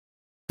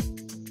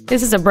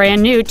This is a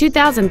brand new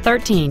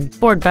 2013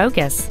 Ford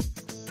Focus.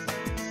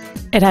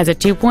 It has a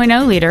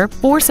 2.0-liter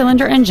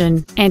four-cylinder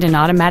engine and an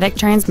automatic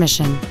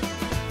transmission.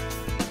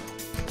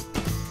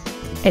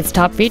 Its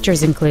top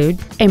features include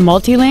a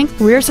multi-link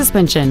rear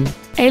suspension,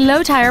 a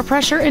low tire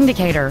pressure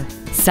indicator,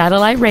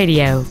 satellite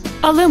radio,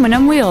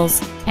 aluminum wheels,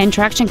 and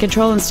traction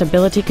control and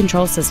stability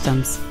control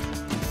systems.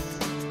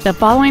 The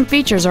following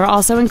features are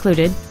also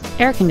included: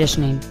 air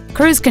conditioning,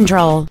 cruise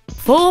control,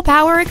 full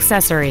power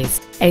accessories,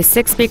 a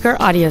 6-speaker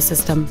audio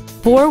system,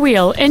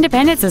 4-wheel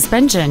independent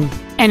suspension,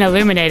 an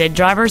illuminated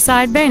driver's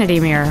side vanity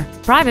mirror,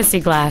 privacy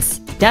glass,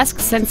 dusk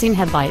sensing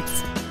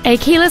headlights, a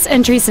keyless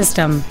entry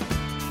system.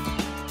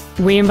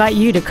 We invite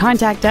you to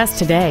contact us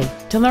today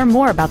to learn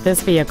more about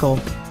this vehicle.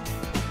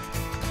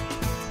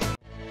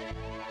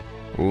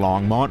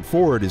 Longmont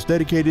Ford is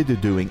dedicated to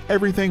doing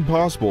everything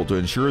possible to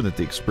ensure that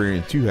the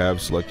experience you have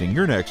selecting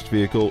your next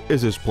vehicle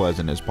is as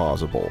pleasant as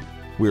possible.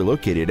 We're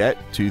located at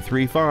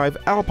 235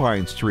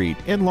 Alpine Street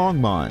in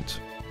Longmont.